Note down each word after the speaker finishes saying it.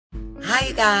Hi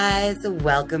you guys,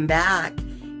 welcome back.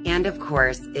 And of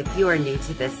course, if you are new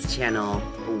to this channel,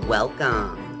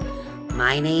 welcome.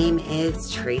 My name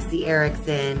is Tracy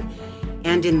Erickson,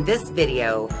 and in this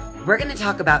video, we're going to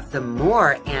talk about some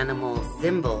more animal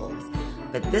symbols,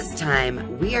 but this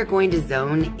time we are going to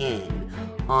zone in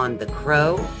on the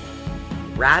crow,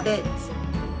 rabbit,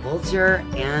 vulture,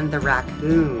 and the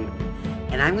raccoon.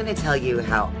 And I'm going to tell you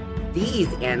how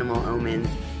these animal omens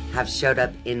have showed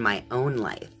up in my own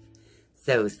life.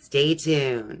 So stay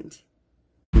tuned.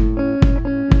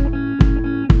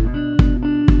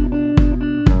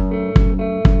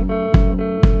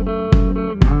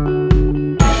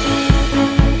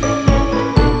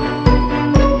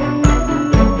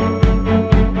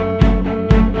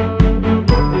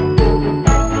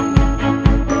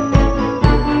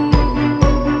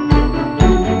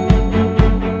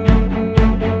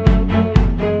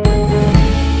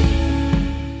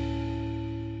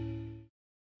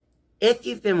 If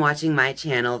you've been watching my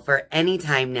channel for any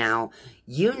time now,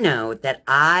 you know that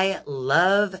I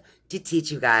love to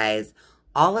teach you guys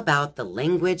all about the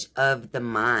language of the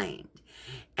mind.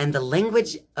 And the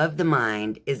language of the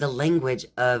mind is a language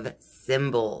of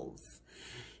symbols.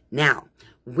 Now,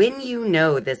 when you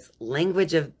know this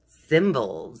language of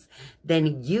symbols,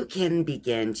 then you can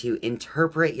begin to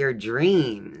interpret your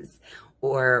dreams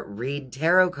or read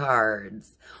tarot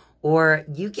cards, or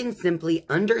you can simply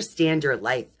understand your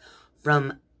life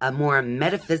from a more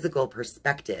metaphysical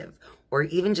perspective, or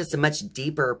even just a much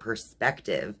deeper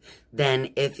perspective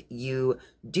than if you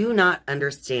do not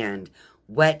understand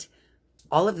what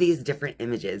all of these different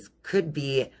images could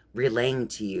be relaying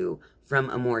to you from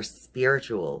a more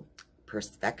spiritual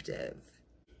perspective.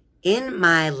 In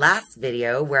my last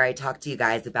video where I talked to you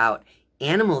guys about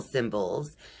animal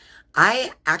symbols,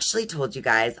 I actually told you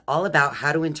guys all about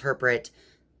how to interpret,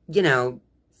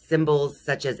 symbols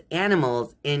such as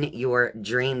animals in your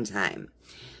dream time.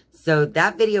 So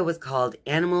that video was called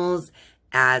Animals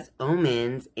as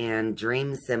Omens and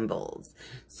Dream Symbols.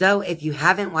 So if you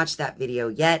haven't watched that video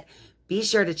yet, be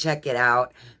sure to check it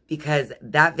out because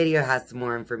that video has some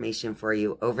more information for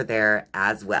you over there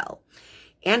as well.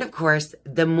 And of course,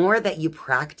 the more that you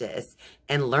practice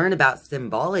and learn about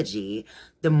symbology,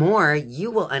 the more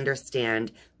you will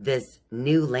understand this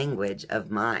new language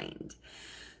of mind.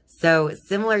 So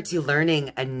similar to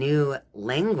learning a new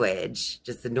language,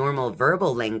 just a normal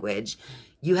verbal language,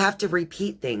 you have to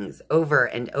repeat things over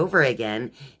and over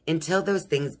again until those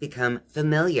things become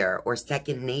familiar or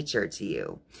second nature to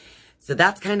you. So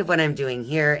that's kind of what I'm doing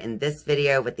here in this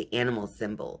video with the animal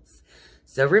symbols.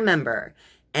 So remember,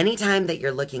 anytime that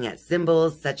you're looking at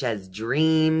symbols such as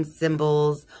dream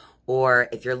symbols, or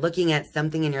if you're looking at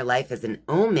something in your life as an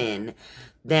omen,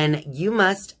 then you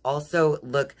must also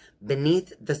look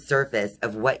beneath the surface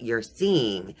of what you're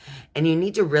seeing. And you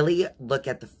need to really look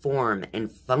at the form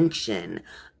and function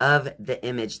of the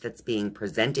image that's being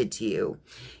presented to you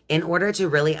in order to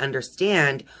really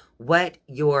understand what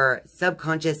your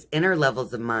subconscious inner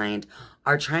levels of mind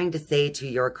are trying to say to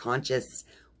your conscious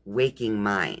waking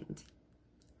mind.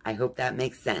 I hope that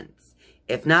makes sense.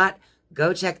 If not,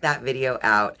 go check that video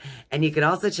out. And you can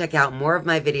also check out more of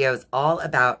my videos all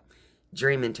about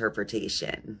dream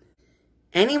interpretation.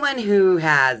 Anyone who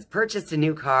has purchased a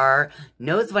new car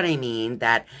knows what I mean,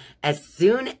 that as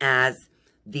soon as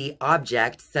the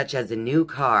object, such as a new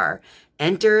car,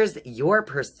 enters your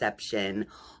perception,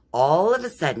 all of a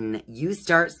sudden you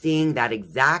start seeing that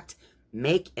exact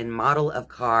make and model of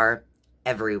car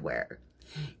everywhere.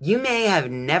 You may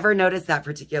have never noticed that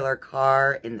particular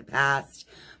car in the past,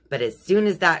 but as soon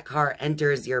as that car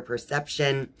enters your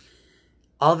perception,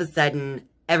 all of a sudden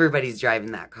everybody's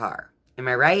driving that car. Am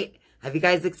I right? Have you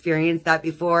guys experienced that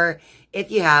before?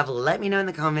 If you have, let me know in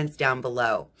the comments down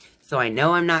below, so I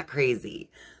know I'm not crazy.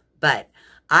 But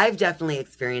I've definitely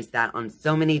experienced that on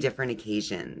so many different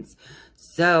occasions.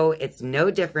 So it's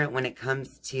no different when it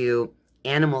comes to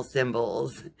animal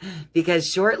symbols,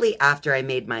 because shortly after I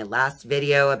made my last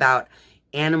video about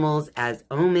animals as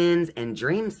omens and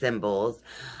dream symbols,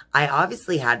 I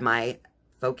obviously had my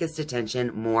focused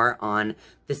attention more on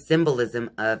the symbolism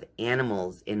of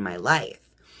animals in my life.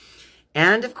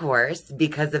 And of course,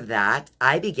 because of that,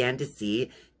 I began to see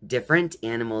different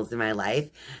animals in my life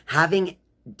having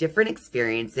different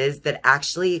experiences that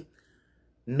actually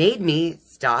made me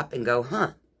stop and go,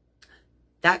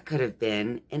 that could have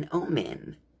been an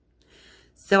omen.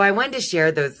 So I wanted to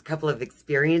share those couple of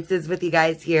experiences with you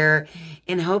guys here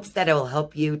in hopes that it will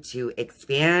help you to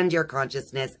expand your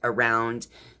consciousness around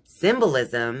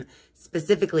symbolism,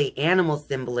 specifically animal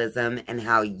symbolism, and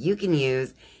how you can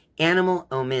use animal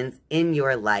omens in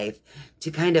your life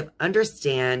to kind of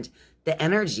understand the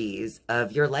energies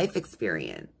of your life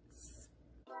experience.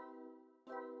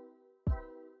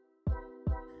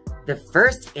 The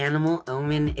first animal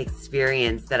omen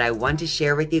experience that I want to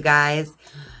share with you guys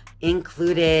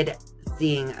included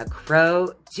seeing a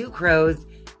crow, 2 crows,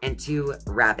 and 2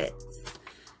 rabbits.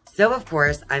 So, of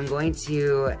course, I'm going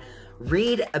to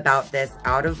read about this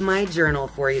out of my journal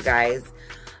for you guys,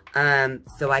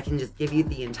 so I can just give you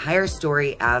the entire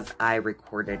story as I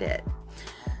recorded it.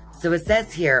 So it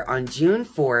says here, on June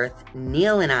 4th,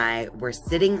 Neil and I were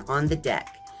sitting on the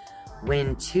deck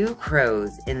when 2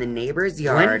 crows in the neighbor's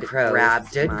yard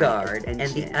stood guard and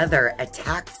the other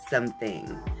attacked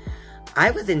something. I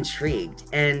was intrigued,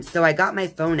 and so I got my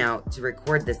phone out to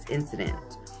record this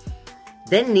incident.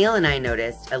 Then Neil and I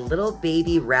noticed a little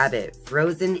baby rabbit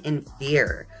frozen in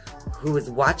fear who was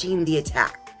watching the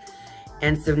attack.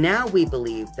 And so now we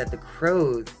believe that the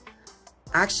crows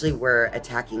actually were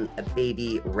attacking a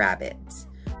baby rabbit.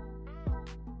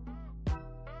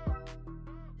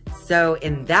 So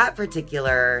in that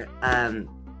particular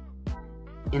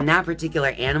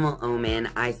animal omen,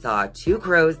 I saw 2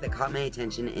 crows that caught my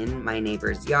attention in my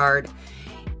neighbor's yard.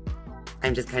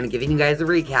 I'm just kind of giving you guys a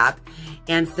recap.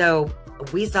 And so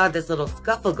we saw this little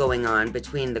scuffle going on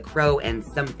between the crow and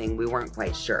something. We weren't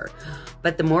quite sure.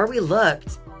 But the more we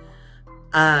looked,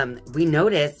 we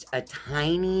noticed a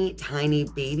tiny, tiny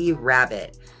baby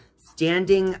rabbit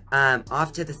standing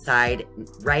off to the side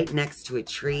right next to a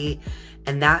tree.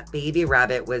 And that baby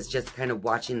rabbit was just kind of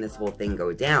watching this whole thing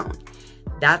go down.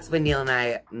 That's when Neil and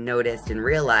I noticed and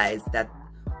realized that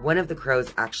one of the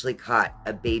crows actually caught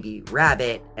a baby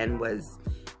rabbit and was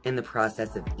in the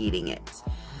process of eating it.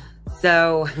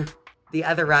 So the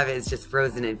other rabbit is just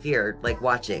frozen in fear, like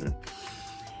watching.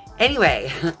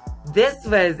 Anyway, this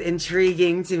was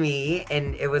intriguing to me,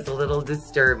 and it was a little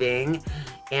disturbing.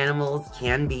 Animals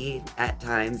can be, at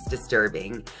times,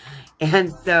 disturbing.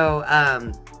 And so,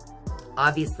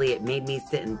 obviously, it made me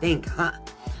sit and think,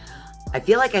 I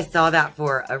feel like I saw that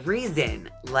for a reason.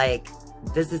 Like,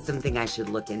 this is something I should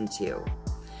look into.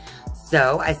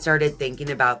 So I started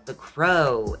thinking about the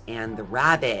crow and the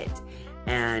rabbit,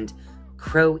 and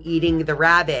crow eating the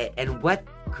rabbit, and what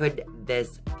could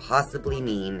this possibly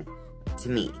mean to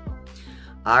me?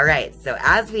 All right, so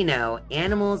as we know,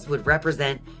 animals would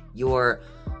represent your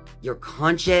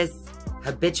conscious,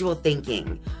 habitual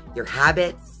thinking, your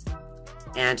habits,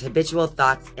 and habitual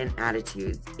thoughts and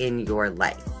attitudes in your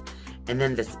life. And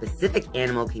then the specific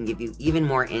animal can give you even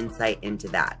more insight into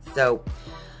that. So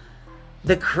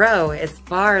the crow, as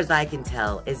far as I can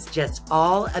tell, is just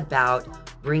all about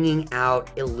bringing out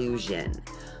illusion.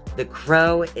 The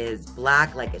crow is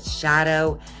black like a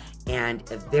shadow and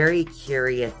a very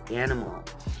curious animal.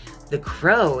 The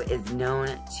crow is known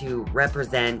to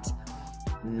represent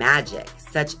magic,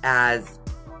 such as,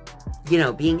 you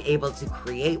know, being able to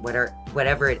create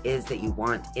whatever it is that you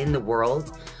want in the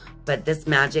world. But this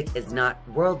magic is not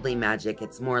worldly magic,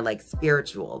 it's more like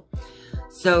spiritual.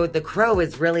 So the crow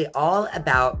is really all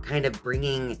about kind of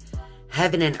bringing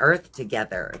heaven and earth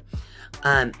together.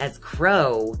 As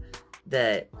crow,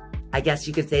 I guess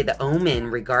you could say the omen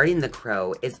regarding the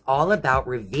crow is all about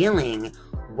revealing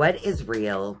what is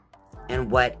real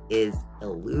and what is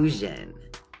illusion.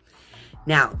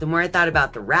 Now, the more I thought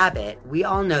about the rabbit, we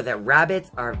all know that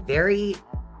rabbits are very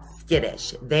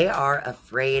skittish. They are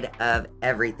afraid of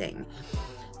everything.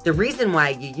 The reason why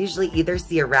you usually either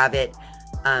see a rabbit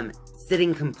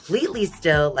sitting completely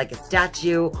still like a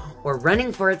statue or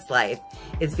running for its life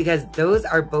is because those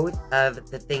are both of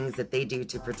the things that they do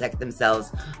to protect themselves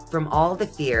from all the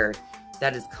fear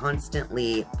that is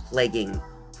constantly plaguing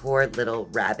poor little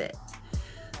rabbit.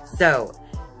 So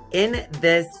in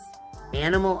this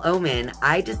animal omen,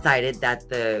 I decided that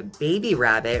the baby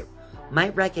rabbit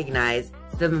might recognize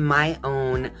some of my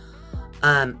own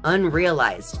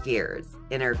unrealized fears,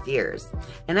 inner fears.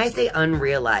 And I say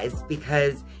unrealized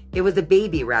because it was a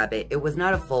baby rabbit. It was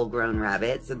not a full-grown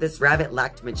rabbit. So this rabbit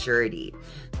lacked maturity.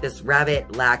 This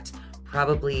rabbit lacked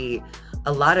probably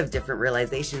a lot of different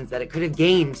realizations that it could have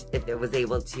gained if it was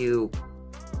able to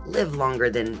live longer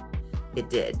than it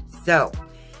did. So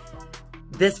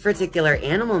this particular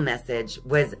animal message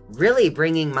was really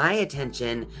bringing my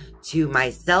attention to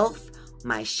myself,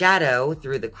 my shadow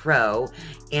through the crow,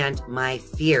 and my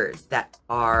fears that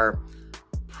are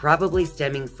probably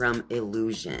stemming from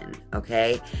illusion,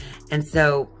 okay? And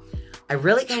so I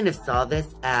really kind of saw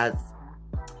this as,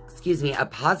 a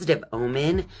positive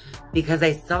omen, because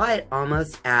I saw it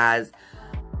almost as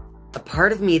a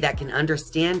part of me that can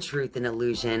understand truth and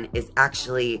illusion is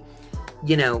actually,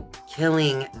 you know,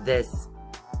 killing this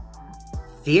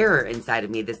fear inside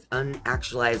of me, this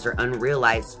unactualized or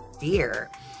unrealized fear.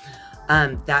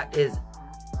 that is,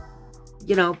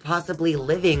 you know, possibly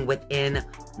living within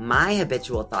my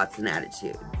habitual thoughts and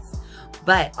attitudes.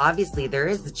 But obviously there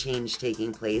is a change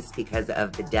taking place because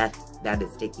of the death that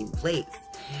is taking place.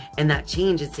 And that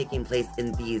change is taking place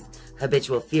in these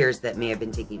habitual fears that may have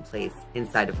been taking place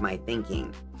inside of my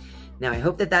thinking. Now, I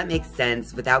hope that that makes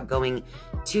sense without going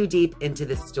too deep into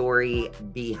the story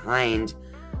behind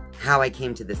how I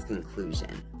came to this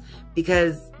conclusion.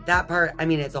 Because that part, I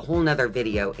mean, it's a whole nother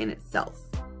video in itself.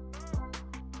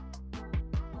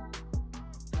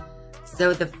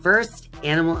 So the first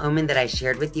animal omen that I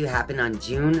shared with you happened on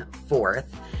June 4th.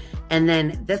 And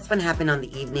then this one happened on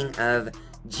the evening of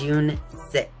June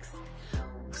 6th.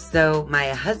 So my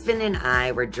husband and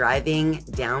I were driving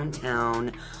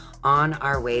downtown on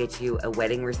our way to a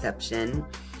wedding reception.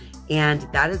 And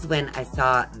that is when I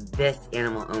saw this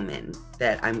animal omen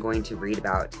that I'm going to read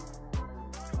about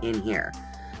in here.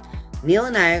 Neil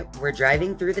and I were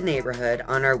driving through the neighborhood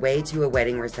on our way to a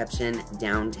wedding reception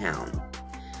downtown.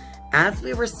 As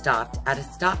we were stopped at a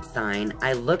stop sign,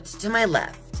 I looked to my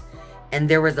left, and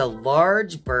there was a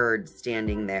large bird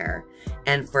standing there.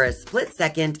 And for a split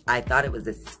second, I thought it was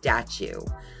a statue.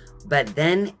 But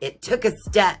then it took a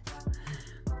step.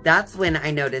 That's when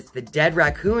I noticed the dead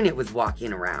raccoon it was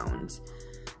walking around.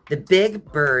 The big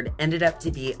bird ended up to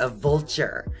be a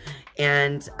vulture,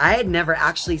 and I had never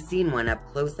actually seen one up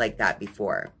close like that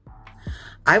before.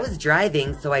 I was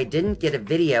driving, so I didn't get a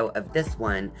video of this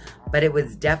one, but it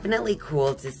was definitely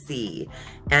cool to see,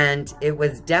 and it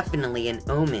was definitely an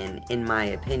omen in my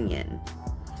opinion.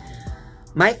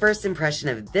 My first impression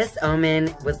of this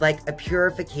omen was like a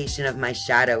purification of my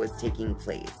shadow was taking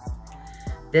place.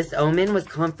 This omen was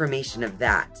confirmation of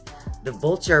that. The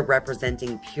vulture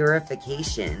representing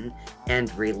purification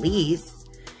and release,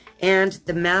 and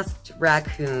the masked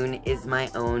raccoon is my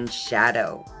own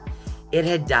shadow. It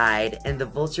had died, and the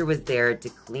vulture was there to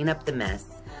clean up the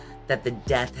mess that the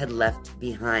death had left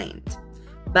behind.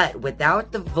 But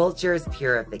without the vulture's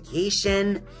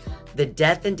purification, the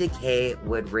death and decay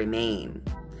would remain.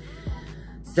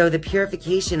 So the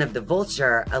purification of the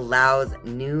vulture allows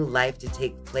new life to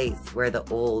take place where the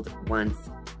old once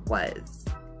was.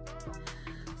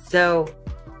 So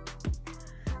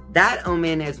that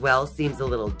omen as well seems a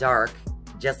little dark,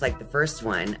 just like the first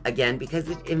one, again, because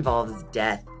it involves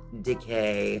death,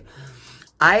 decay.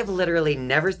 I've literally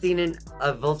never seen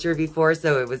a vulture before,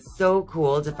 so it was so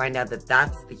cool to find out that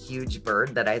that's the huge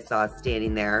bird that I saw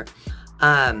standing there.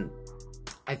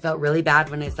 I felt really bad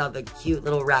when I saw the cute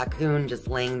little raccoon just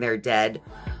laying there dead,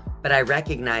 but I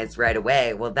recognized right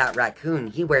away, well, that raccoon,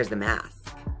 he wears a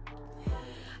mask.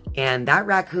 And that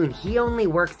raccoon, he only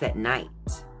works at night.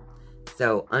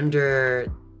 So under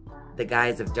the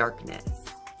guise of darkness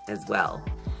as well.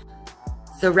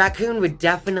 So raccoon would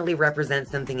definitely represent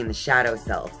something in the shadow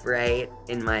self, right?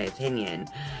 In my opinion.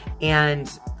 And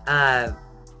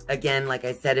again, like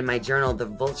I said in my journal, the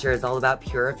vulture is all about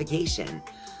purification.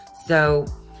 So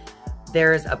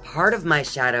there's a part of my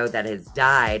shadow that has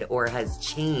died or has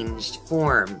changed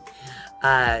form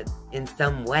in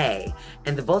some way.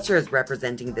 And the vulture is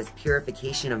representing this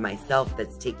purification of myself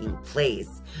that's taking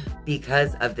place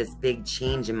because of this big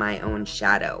change in my own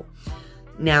shadow.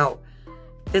 Now,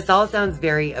 this all sounds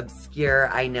very obscure,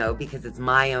 I know, because it's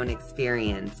my own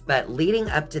experience. But leading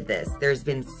up to this, there's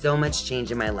been so much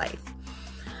change in my life.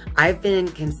 I've been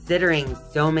considering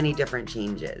so many different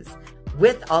changes.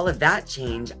 With all of that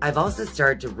change, I've also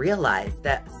started to realize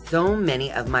that so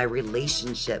many of my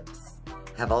relationships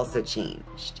have also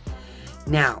changed.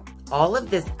 Now, all of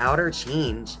this outer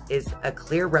change is a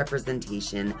clear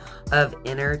representation of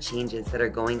inner changes that are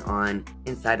going on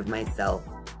inside of myself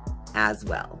as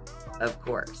well, of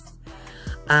course.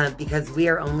 Because we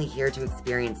are only here to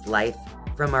experience life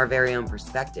from our very own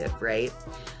perspective, right?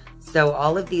 So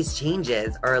all of these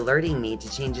changes are alerting me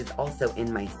to changes also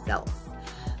in myself.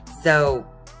 So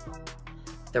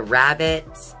the rabbit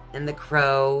and the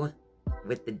crow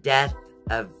with the death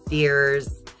of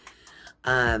fears,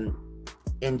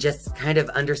 and just kind of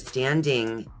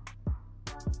understanding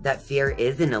that fear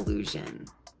is an illusion.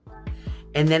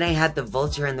 And then I had the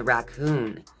vulture and the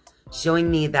raccoon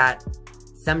showing me that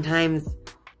sometimes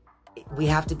we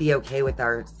have to be okay with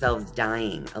ourselves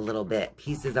dying a little bit,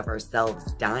 pieces of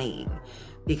ourselves dying.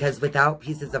 Because without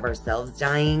pieces of ourselves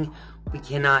dying, we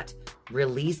cannot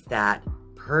release that,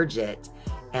 purge it,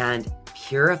 and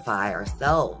purify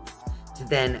ourselves to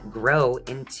then grow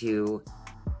into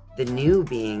the new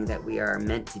being that we are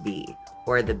meant to be,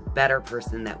 or the better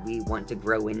person that we want to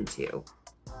grow into.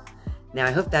 Now,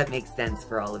 I hope that makes sense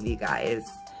for all of you guys,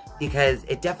 because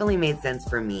it definitely made sense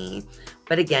for me.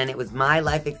 But again, it was my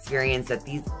life experience that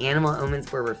these animal omens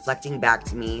were reflecting back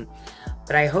to me.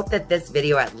 But I hope that this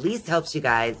video at least helps you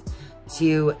guys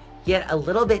to get a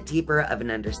little bit deeper of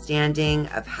an understanding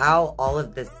of how all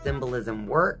of this symbolism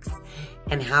works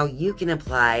and how you can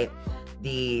apply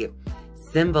the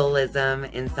symbolism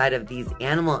inside of these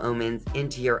animal omens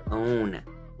into your own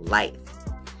life.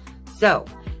 So,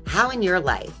 how in your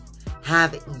life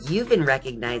have you been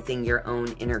recognizing your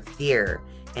own inner fear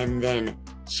and then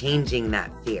changing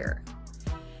that fear?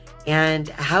 And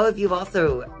how have you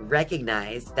also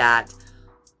recognized that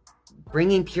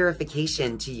bringing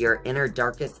purification to your inner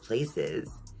darkest places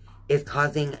is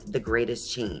causing the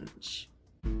greatest change?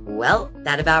 Well,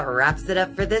 that about wraps it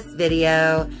up for this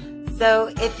video.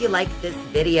 So if you like this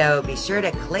video, be sure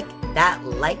to click that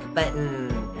like button.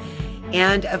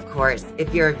 And of course,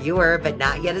 if you're a viewer but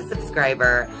not yet a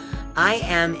subscriber, I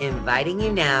am inviting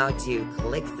you now to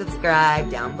click subscribe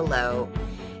down below.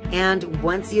 And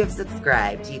once you have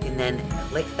subscribed, you can then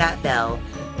click that bell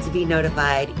to be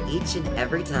notified each and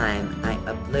every time I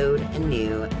upload a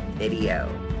new video.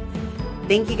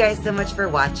 Thank you guys so much for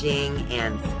watching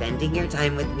and spending your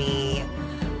time with me.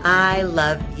 I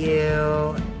love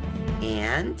you,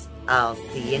 and I'll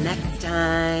see you next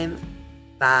time.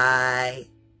 Bye.